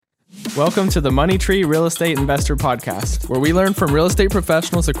Welcome to the Money Tree Real Estate Investor Podcast, where we learn from real estate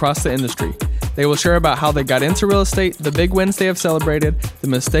professionals across the industry. They will share about how they got into real estate, the big wins they have celebrated, the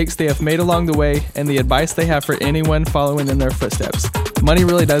mistakes they have made along the way, and the advice they have for anyone following in their footsteps. Money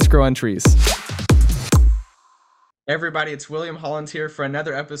really does grow on trees. Hey everybody, it's William Holland here for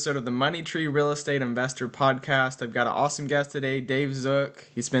another episode of the Money Tree Real Estate Investor Podcast. I've got an awesome guest today, Dave Zook.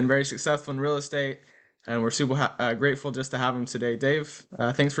 He's been very successful in real estate, and we're super grateful just to have him today. Dave,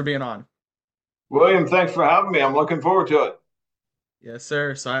 thanks for being on. William, thanks for having me. I'm looking forward to it. Yes,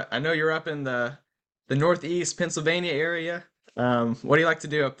 sir. So I know you're up in the Northeast Pennsylvania area. What do you like to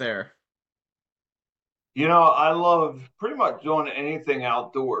do up there? I love pretty much doing anything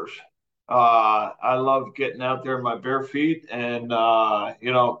outdoors. I love getting out there in my bare feet, and I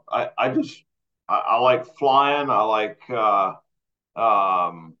like flying. I like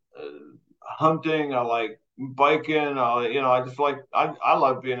hunting. I like biking. I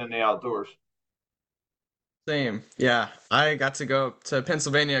love being in the outdoors. Same. Yeah, I got to go to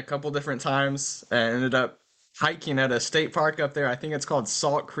Pennsylvania a couple different times and ended up hiking at a state park up there. I think it's called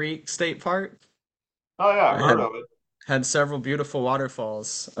Salt Creek State Park. Oh yeah, I've I heard had of it. had several beautiful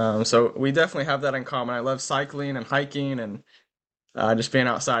waterfalls. So we definitely have that in common. I love cycling and hiking, and just being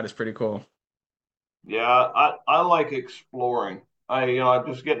outside is pretty cool. Yeah, I like exploring. I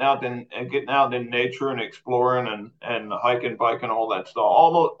just getting out in nature and exploring and hiking, biking, all that stuff.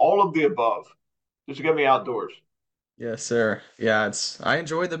 All of the above. Just get me outdoors. Yes, sir. Yeah, I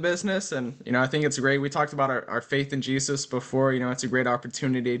enjoy the business, and I think it's great. We talked about our faith in Jesus before. It's a great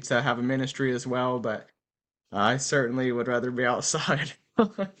opportunity to have a ministry as well, but I certainly would rather be outside.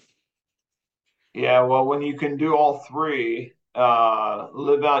 Yeah, well, when you can do all three,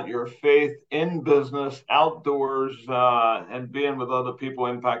 live out your faith in business, outdoors, and being with other people,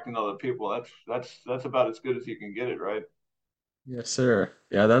 impacting other people. That's about as good as you can get it, right? Yes, sir.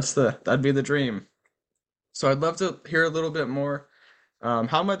 Yeah, that'd be the dream. So I'd love to hear a little bit more.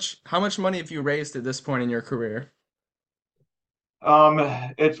 How much money have you raised at this point in your career? Um,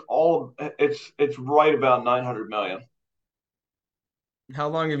 it's right about 900 million. How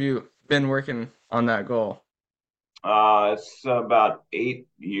long have you been working on that goal? It's about 8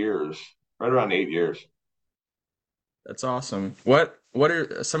 years, right around 8 years. That's awesome. What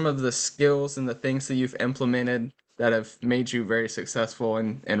are some of the skills and the things that you've implemented that have made you very successful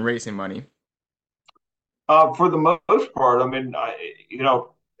in raising money? For the most part, I mean,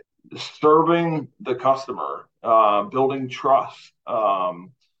 serving the customer, building trust,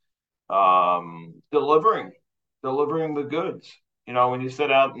 delivering, delivering the goods. When you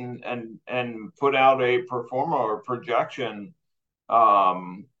set out and put out a performer or projection,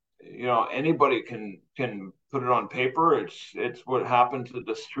 um, anybody can put it on paper. It's what happened to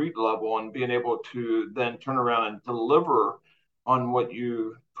the street level, and being able to then turn around and deliver on what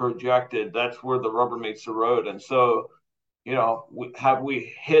you projected. That's where the rubber meets the road. And so, have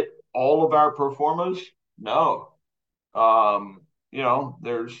we hit all of our performers? No.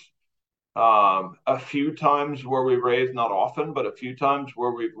 There's a few times where we've raised, not often, but a few times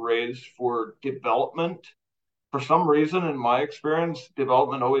where we've raised for development. For some reason, in my experience,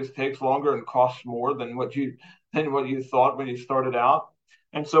 development always takes longer and costs more than what you thought when you started out.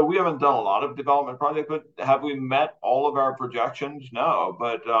 And so we haven't done a lot of development projects, but have we met all of our projections? No.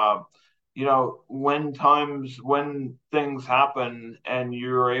 But when things happen and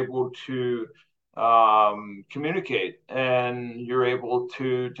you're able to communicate and you're able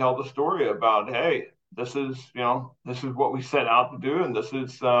to tell the story about, hey, this is what we set out to do, and this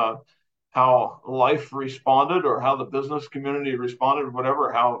is how life responded, or how the business community responded,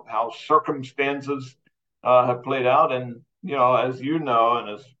 whatever, how circumstances have played out. And as you know, and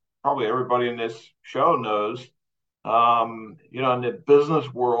as probably everybody in this show knows, in the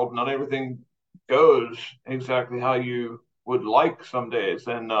business world, not everything goes exactly how you would like some days.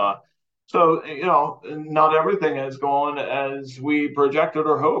 And so, not everything has gone as we projected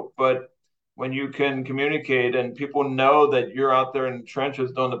or hoped, but when you can communicate and people know that you're out there in the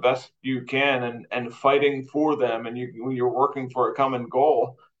trenches doing the best you can and fighting for them, and you're working for a common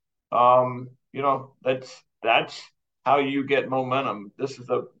goal, that's how you get momentum. This is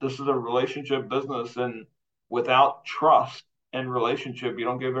a relationship business, and without trust and relationship, you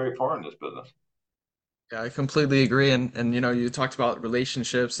don't get very far in this business. Yeah, I completely agree. And you talked about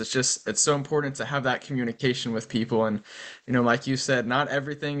relationships. It's so important to have that communication with people. And like you said, not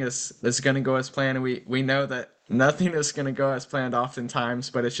everything is going to go as planned. And we know that nothing is going to go as planned oftentimes,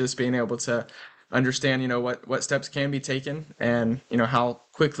 but it's just being able to understand, what steps can be taken, and how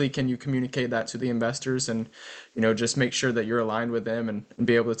quickly can you communicate that to the investors, and just make sure that you're aligned with them, and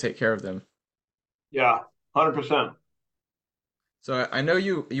be able to take care of them. Yeah, 100%. So I know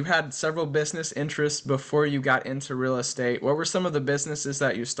you had several business interests before you got into real estate. What were some of the businesses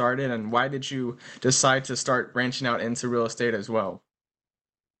that you started, and why did you decide to start branching out into real estate as well?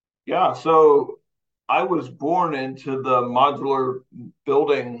 Yeah, so I was born into the modular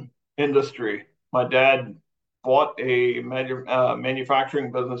building industry. My dad bought a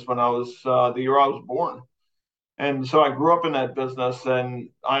manufacturing business when I was the year I was born, and so I grew up in that business, and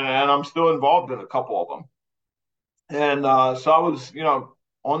I'm still involved in a couple of them. And so I was,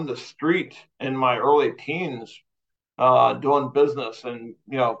 on the street in my early teens, doing business, and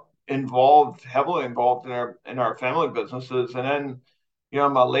heavily involved in our family businesses. And then,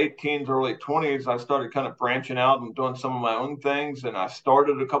 in my late teens, early 20s, I started kind of branching out and doing some of my own things. And I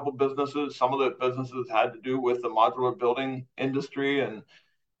started a couple businesses. Some of the businesses had to do with the modular building industry, and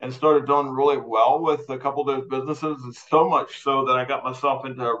started doing really well with a couple of those businesses. It's so much so that I got myself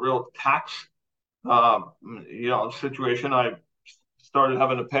into a real tax uh, situation. I started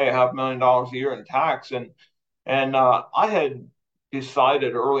having to pay $500,000 a year in tax, and I had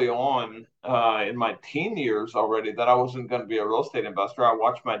decided early on in my teen years already that I wasn't going to be a real estate investor. I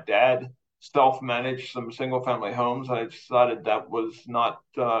watched my dad self-manage some single-family homes, and I decided that was not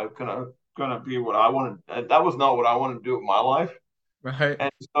gonna be what I wanted. That was not what I wanted to do with my life. Right?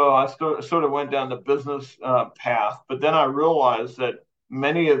 And so I sort of went down the business path. But then I realized that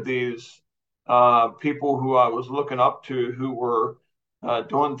many of these people who I was looking up to, who were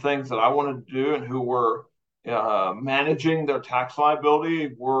doing things that I wanted to do and who were managing their tax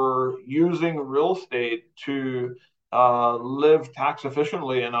liability, were using real estate to live tax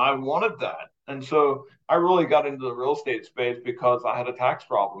efficiently. And I wanted that. And so I really got into the real estate space because I had a tax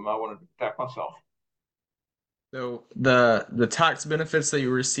problem. I wanted to protect myself. So the tax benefits that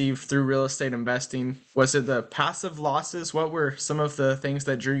you received through real estate investing, was it the passive losses? What were some of the things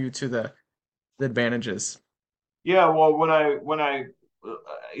that drew you to the advantages? Yeah, well, uh,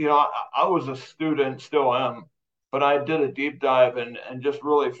 I was a student, still am, but I did a deep dive and just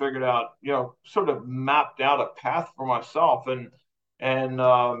really figured out, sort of mapped out a path for myself, and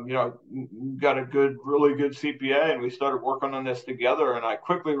got a really good CPA, and we started working on this together. And I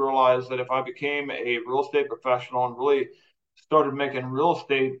quickly realized that if I became a real estate professional and really started making real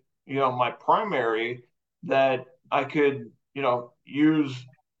estate, my primary, that I could, use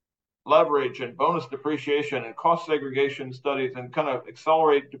leverage and bonus depreciation and cost segregation studies and kind of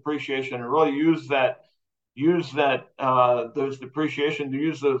accelerate depreciation and really use that those depreciation to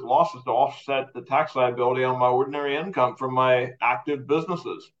use those losses to offset the tax liability on my ordinary income from my active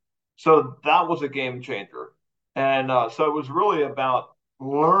businesses. So that was a game changer. And so it was really about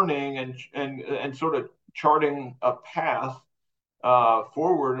learning and sort of charting a path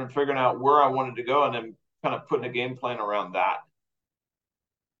forward and figuring out where I wanted to go, and then kind of putting a game plan around that.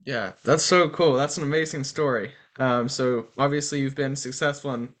 Yeah, that's so cool. That's an amazing story. So obviously you've been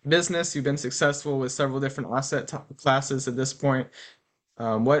successful in business, you've been successful with several different classes at this point.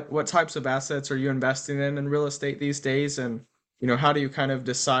 What types of assets are you investing in real estate these days, and how do you kind of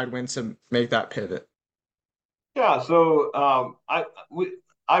decide when to make that pivot? Yeah, so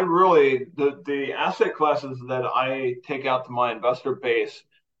I really, the asset classes that I take out to my investor base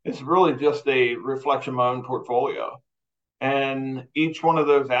is really just a reflection of my own portfolio. And each one of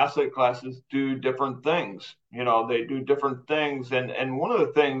those asset classes do different things. They do different things. And one of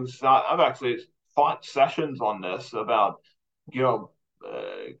the things I've actually taught sessions on this about, you know,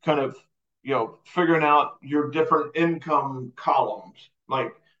 kind of, figuring out your different income columns.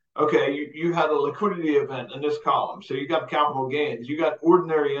 Like, okay, you had a liquidity event in this column. So you got capital gains, you got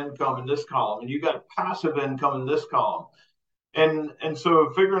ordinary income in this column, and you got passive income in this column. And so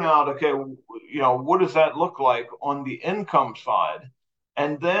figuring out, okay, what does that look like on the income side?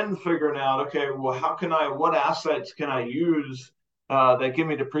 And then figuring out, okay, well, what assets can I use that give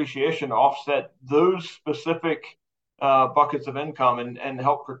me depreciation to offset those specific buckets of income, and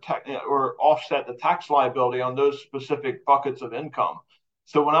help protect or offset the tax liability on those specific buckets of income.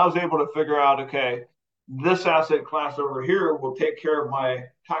 So when I was able to figure out, okay, this asset class over here will take care of my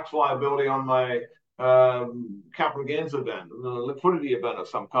tax liability on my capital gains event, a liquidity event of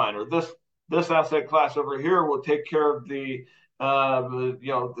some kind, or this asset class over here will take care of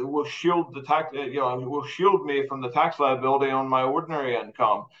will shield the tax, will shield me from the tax liability on my ordinary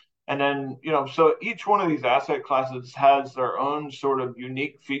income. And then, so each one of these asset classes has their own sort of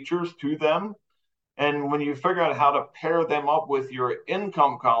unique features to them. And when you figure out how to pair them up with your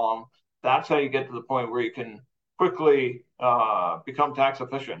income column, that's how you get to the point where you can quickly become tax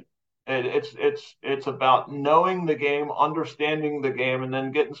efficient. It's about knowing the game, understanding the game, and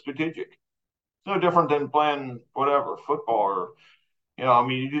then getting strategic. It's no different than playing whatever football or I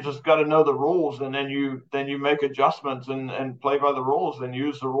mean, you just got to know the rules, and then you make adjustments and play by the rules and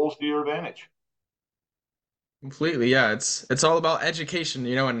use the rules to your advantage. Completely, yeah. It's all about education,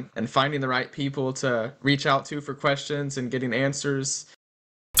 and finding the right people to reach out to for questions and getting answers.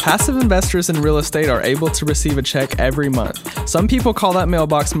 Passive investors in real estate are able to receive a check every month. Some people call that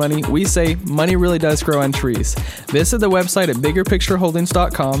mailbox money. We say money really does grow on trees. Visit the website at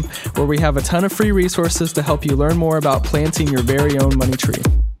biggerpictureholdings.com, where we have a ton of free resources to help you learn more about planting your very own money tree.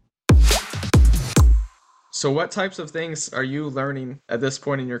 So what types of things are you learning at this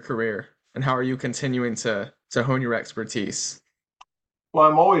point in your career, and how are you continuing to hone your expertise? Well,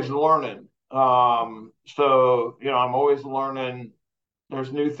 I'm always learning. I'm always learning.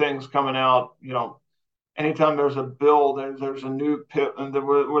 There's new things coming out. Anytime there's a bill, there's a new pit, and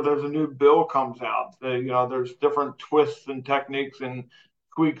where there's a new bill comes out, there's different twists and techniques and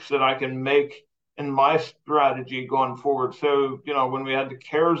tweaks that I can make in my strategy going forward. So, when we had the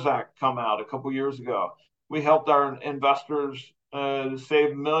CARES Act come out a couple years ago, we helped our investors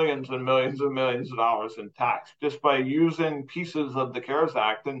save millions and millions and millions of dollars in tax just by using pieces of the CARES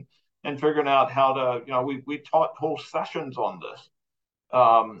Act and figuring out how to, we taught whole sessions on this,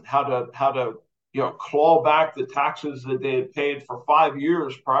 how to claw back the taxes that they had paid for 5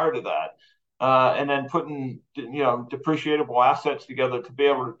 years prior to that, and then putting depreciable assets together to be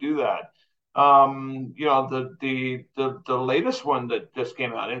able to do that. The latest one that just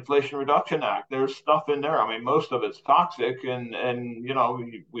came out, Inflation Reduction Act. There's stuff in there. I mean, most of it's toxic, and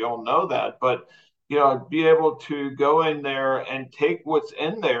we all know that, but be able to go in there and take what's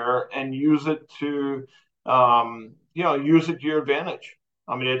in there and use it to use it to your advantage.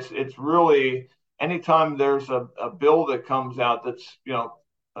 I mean, it's really anytime there's a bill that comes out that's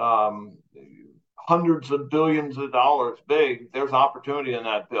um, hundreds of billions of dollars big, there's opportunity in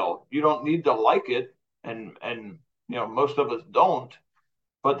that bill. You don't need to like it, and most of us don't.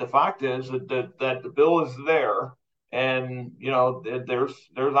 But the fact is that the bill is there, and there's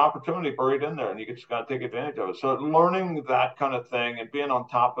opportunity buried in there, and you just got to take advantage of it. So learning that kind of thing and being on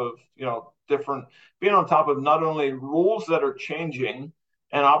top of being on top of not only rules that are changing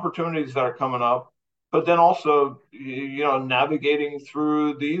and opportunities that are coming up, but then also navigating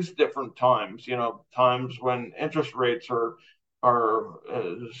through these different times. Times when interest rates are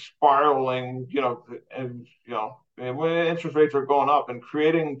spiraling. And when interest rates are going up and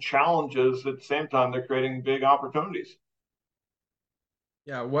creating challenges at the same time, they're creating big opportunities.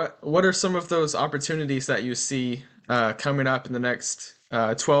 Yeah, what are some of those opportunities that you see coming up in the next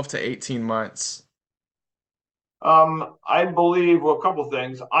 12 to 18 months? I believe, well, a couple of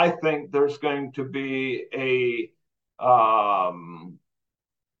things. I think there's going to be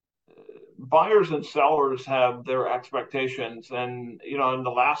buyers and sellers have their expectations, and in the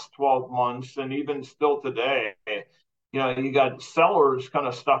last 12 months and even still today, you got sellers kind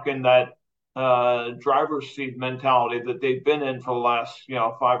of stuck in that driver's seat mentality that they've been in for the last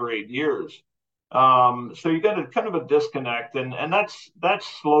 5 or 8 years. So you got a kind of a disconnect, and that's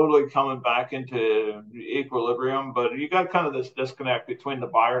slowly coming back into equilibrium, but you got kind of this disconnect between the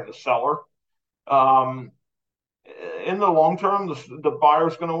buyer and the seller. um, in the long term, the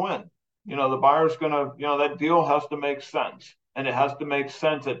buyer's going to win. The buyer's going to, that deal has to make sense. And it has to make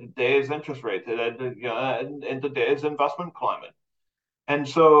sense at today's interest rate, in today's investment climate. And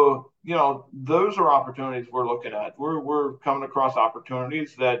so, those are opportunities we're looking at. We're coming across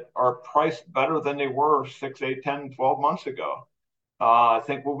opportunities that are priced better than they were 6, 8, 10, 12 months ago. I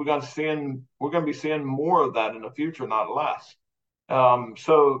think we're going to be seeing more of that in the future, not less.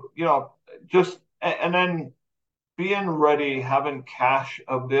 So, just, and then being ready, having cash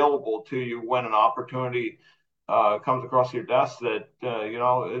available to you when an opportunity comes across your desk that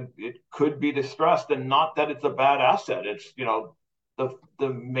it could be distressed, and not that it's a bad asset. It's the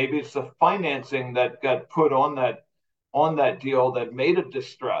maybe it's the financing that got put on that deal that made it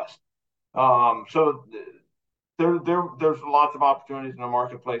distressed. So there's lots of opportunities in the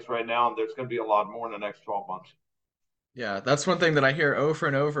marketplace right now, and there's going to be a lot more in the next 12 months. Yeah, that's one thing that I hear over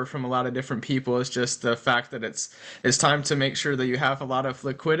and over from a lot of different people is just the fact that it's time to make sure that you have a lot of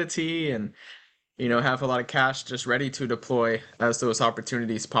liquidity and have a lot of cash just ready to deploy as those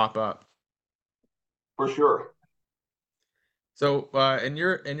opportunities pop up. For sure. So, in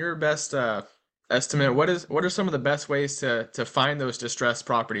your best estimate, what are some of the best ways to find those distressed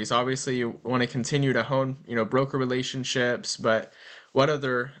properties? Obviously, you want to continue to hone, broker relationships, but what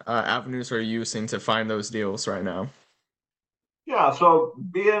other avenues are you using to find those deals right now? Yeah, so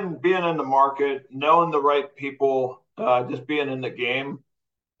being in the market, knowing the right people, just being in the game,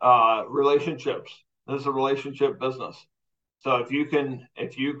 relationships. This is a relationship business. So if you can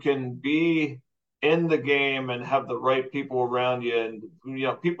be in the game and have the right people around you,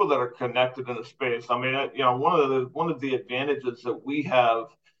 and people that are connected in the space. I mean, one of the advantages that we have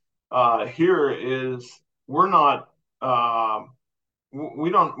here is we're not um,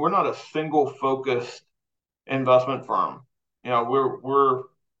 we're not a single focused investment firm.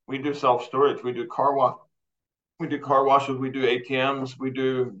 We do self storage, we do car washes, we do ATMs, we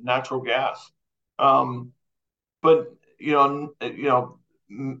do natural gas. Um, but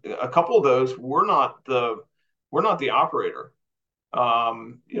a couple of those we're not the operator.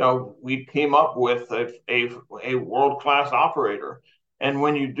 We team up with a world class operator, and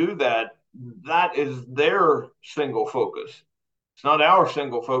when you do that, that is their single focus. It's not our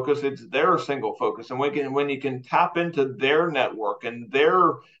single focus; it's their single focus. And when you can tap into their network and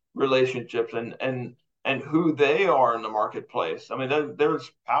their relationships and who they are in the marketplace, I mean,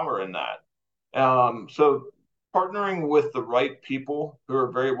 there's power in that. So partnering with the right people who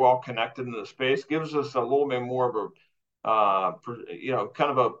are very well connected in the space gives us a little bit more of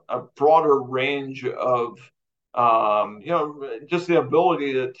kind of a broader range of, just the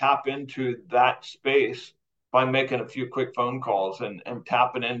ability to tap into that space by making a few quick phone calls and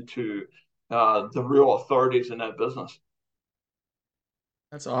tapping into the real authorities in that business.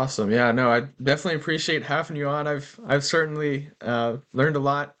 That's awesome. Yeah, no, I definitely appreciate having you on. I've certainly learned a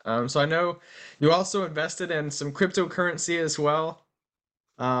lot. So I know you also invested in some cryptocurrency as well.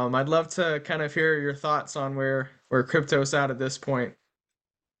 I'd love to kind of hear your thoughts on where crypto's at this point.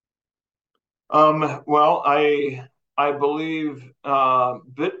 Well, I believe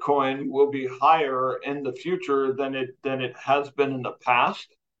Bitcoin will be higher in the future than it has been in the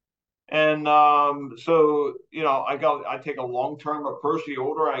past. And so, I take a long term approach. The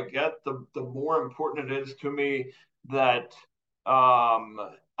older I get, the more important it is to me that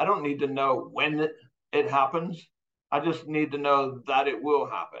I don't need to know when it happens. I just need to know that it will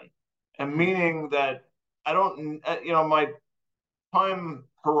happen. And meaning that I don't, my time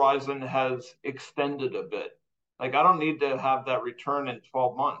horizon has extended a bit. Like I don't need to have that return in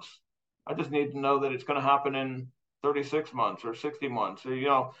 12 months. I just need to know that it's going to happen in 36 months or 60 months, or,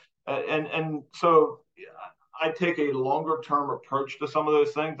 and so I take a longer term approach to some of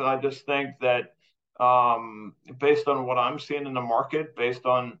those things. And I just think that based on what I'm seeing in the market, based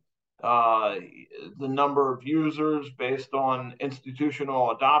on uh, the number of users, based on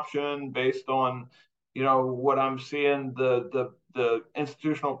institutional adoption, based on what I'm seeing the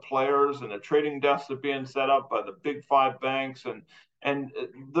institutional players and the trading desks are being set up by the big five banks and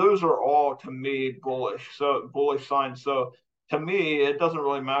those are all to me bullish signs. So to me, it doesn't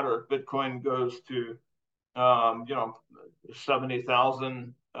really matter if Bitcoin goes to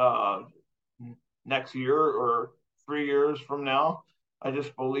 70,000 next year or 3 years from now. I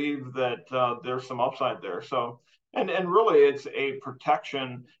just believe that there's some upside there. So, and really, it's a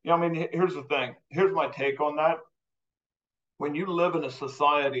protection. I mean, here's the thing. Here's my take on that. When you live in a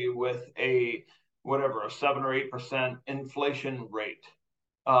society with a whatever a 7 or 8% inflation rate,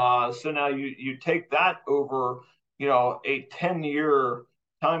 so now you take that over, a 10-year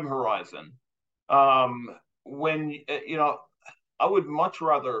time horizon. When I would much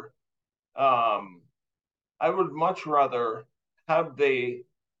rather um, I would much rather have they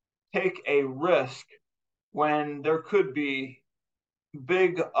take a risk when there could be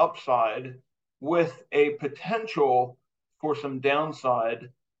big upside with a potential for some downside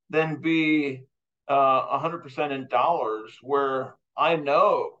than be 100% in dollars where I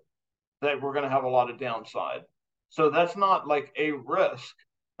know that we're going to have a lot of downside. So that's not like a risk.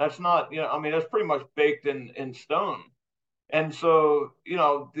 That's not, I mean, that's pretty much baked in stone. And so,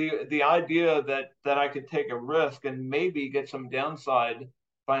 the idea that I could take a risk and maybe get some downside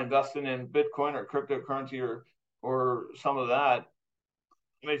by investing in Bitcoin or cryptocurrency or some of that.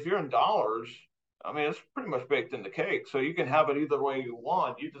 I mean, if you're in dollars, I mean, it's pretty much baked in the cake. So you can have it either way you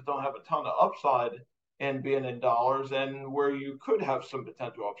want. You just don't have a ton of upside in being in dollars, and where you could have some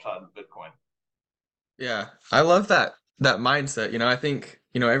potential upside in Bitcoin. Yeah, I love that mindset. I think,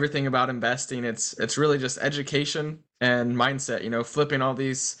 everything about investing, it's really just education and mindset, flipping all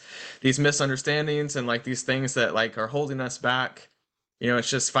these misunderstandings and like these things that like are holding us back. It's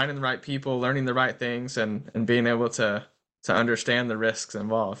just finding the right people, learning the right things and being able to understand the risks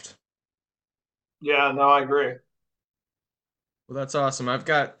involved. Yeah, no, I agree. Well, that's awesome. I've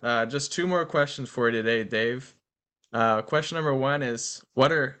got just two more questions for you today, Dave. Question number one is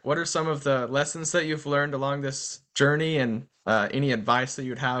what are some of the lessons that you've learned along this journey, and any advice that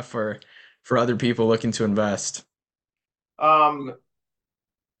you'd have for other people looking to invest? Um,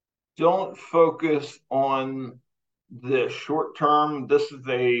 don't focus on the short term. This is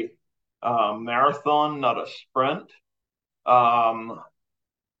a marathon, not a sprint. Um,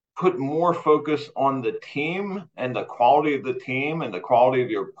 put more focus on the team and the quality of the team and the quality of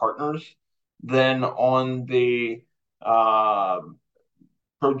your partners than on the uh,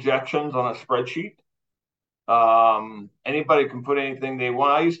 projections on a spreadsheet. Anybody can put anything they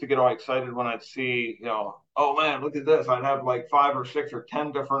want. I used to get all excited when I'd see, oh man, look at this. I'd have like 5 or 6 or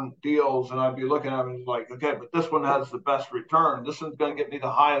 10 different deals, and I'd be looking at it like, okay, but this one has the best return. This one's going to get me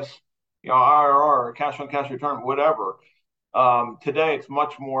the highest, IRR or cash on cash return, whatever. Today, it's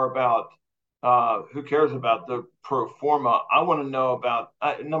much more about who cares about the pro forma. I want to know about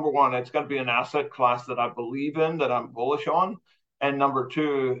number one, it's got to be an asset class that I believe in, that I'm bullish on, and number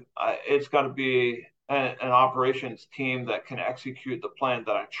two, it's got to be an operations team that can execute the plan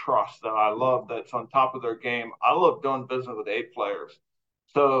that I trust, that I love, that's on top of their game. I love doing business with A players.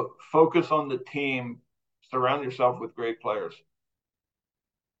 So focus on the team, surround yourself with great players.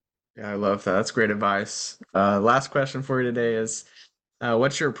 Yeah, I love that. That's great advice. Last question for you today is,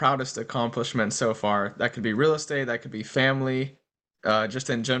 what's your proudest accomplishment so far? That could be real estate, that could be family, just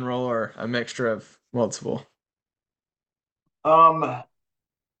in general, or a mixture of multiple. Um,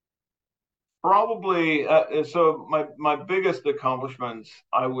 Probably. So my biggest accomplishments,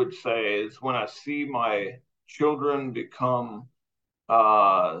 I would say, is when I see my children become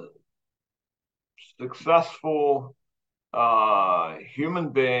uh, successful human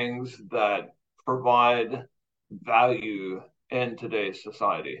beings that provide value in today's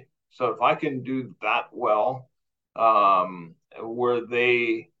society. So if I can do that well, where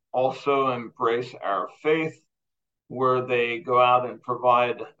they also embrace our faith, where they go out and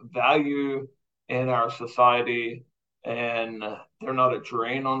provide value in our society, and they're not a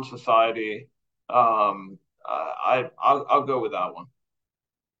drain on society. I'll go with that one.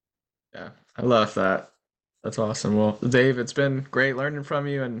 Yeah, I love that. That's awesome. Well, Dave, it's been great learning from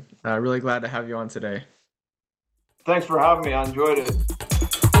you, and really glad to have you on today. Thanks for having me. I enjoyed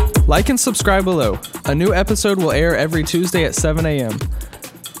it. Like and subscribe below. A new episode will air every Tuesday at 7 a.m.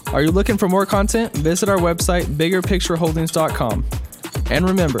 Are you looking for more content? Visit our website, biggerpictureholdings.com. And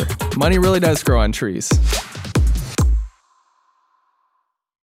remember, money really does grow on trees.